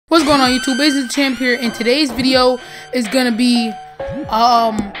What's going on YouTube? It's DenzTheChamp here, and today's video is gonna be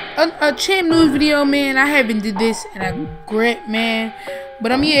a champ news video, man. I haven't did this in a grip, man.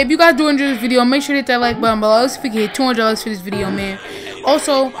 But yeah, if you guys do enjoy this video, make sure to hit that like button below. Let's see if we can hit 200 likes for this video, man.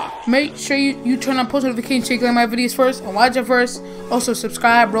 Also, make sure you turn on post notifications so you can like my videos first and watch it first. Also,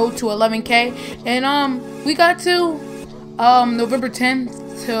 subscribe, road to 11K, and we got to November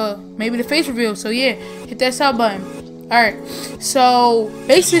 10th to maybe the face reveal. So yeah, hit that sub button. Alright, so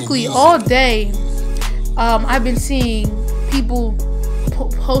basically all day I've been seeing people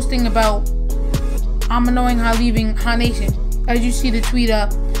posting about I'm annoying how leaving Hot Nation. As you see the tweet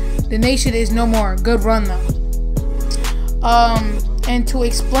up, the nation is no more. Good run though. And to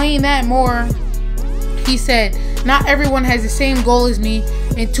explain that more, he said, not everyone has the same goal as me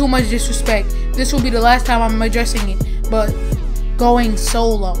and too much disrespect. This will be the last time I'm addressing it, but going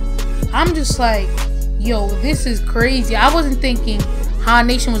solo. I'm just like, yo, this is crazy. I wasn't thinking Hot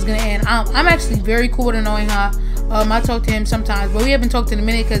Nation was gonna end. I'm actually very cool with annoying Hot. I talk to him sometimes, but we haven't talked in a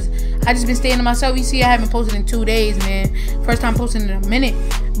minute because I just been staying to myself. You see, I haven't posted in 2 days, man. First time posting in a minute.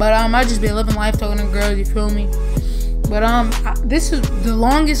 But I just been living life, talking to girls. You feel me? But this is the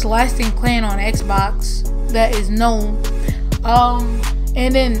longest lasting clan on Xbox that is known.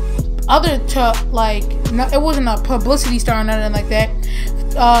 And then other to like, no, it wasn't a publicity star or nothing like that.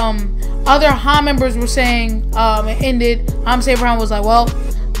 Other Hot members were saying it ended. Saberhound was like, well,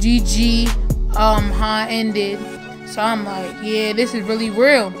 GG, Hot ended. So I'm like, yeah, this is really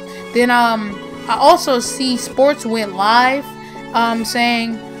real. Then I also see Sports went live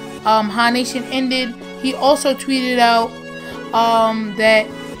saying Hot Nation ended. He also tweeted out that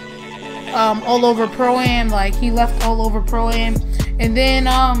all over Pro-Am, like he left all over Pro-Am. And then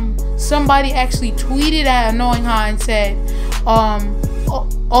somebody actually tweeted at Annoying Hot and said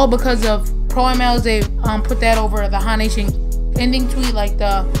all because of Pro-Am, they put that over the Hot Nation ending tweet, like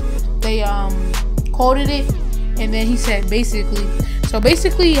they quoted it, and then he said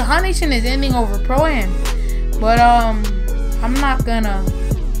basically Hot Nation is ending over Pro-Am. But I'm not gonna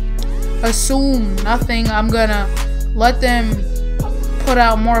assume nothing. I'm gonna let them put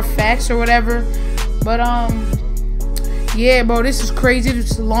out more facts or whatever. But yeah, bro, this is crazy.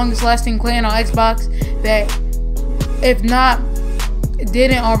 This is the longest lasting clan on Xbox that, if not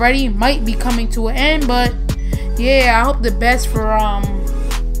didn't already, might be coming to an end. But yeah, I hope the best for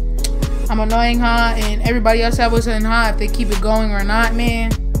I'm annoying Hot and everybody else that was in Hot, if they keep it going or not,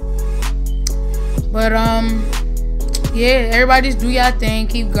 man. But yeah, everybody just do y'all thing,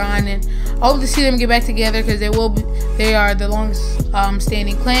 keep grinding. I hope to see them get back together because they are the longest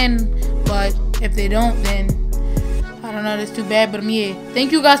standing clan. But if they don't, then I don't know, that's too bad. But yeah,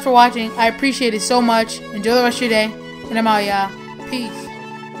 thank you guys for watching. I appreciate it so much. Enjoy the rest of your day, and I'm out, y'all. Peace.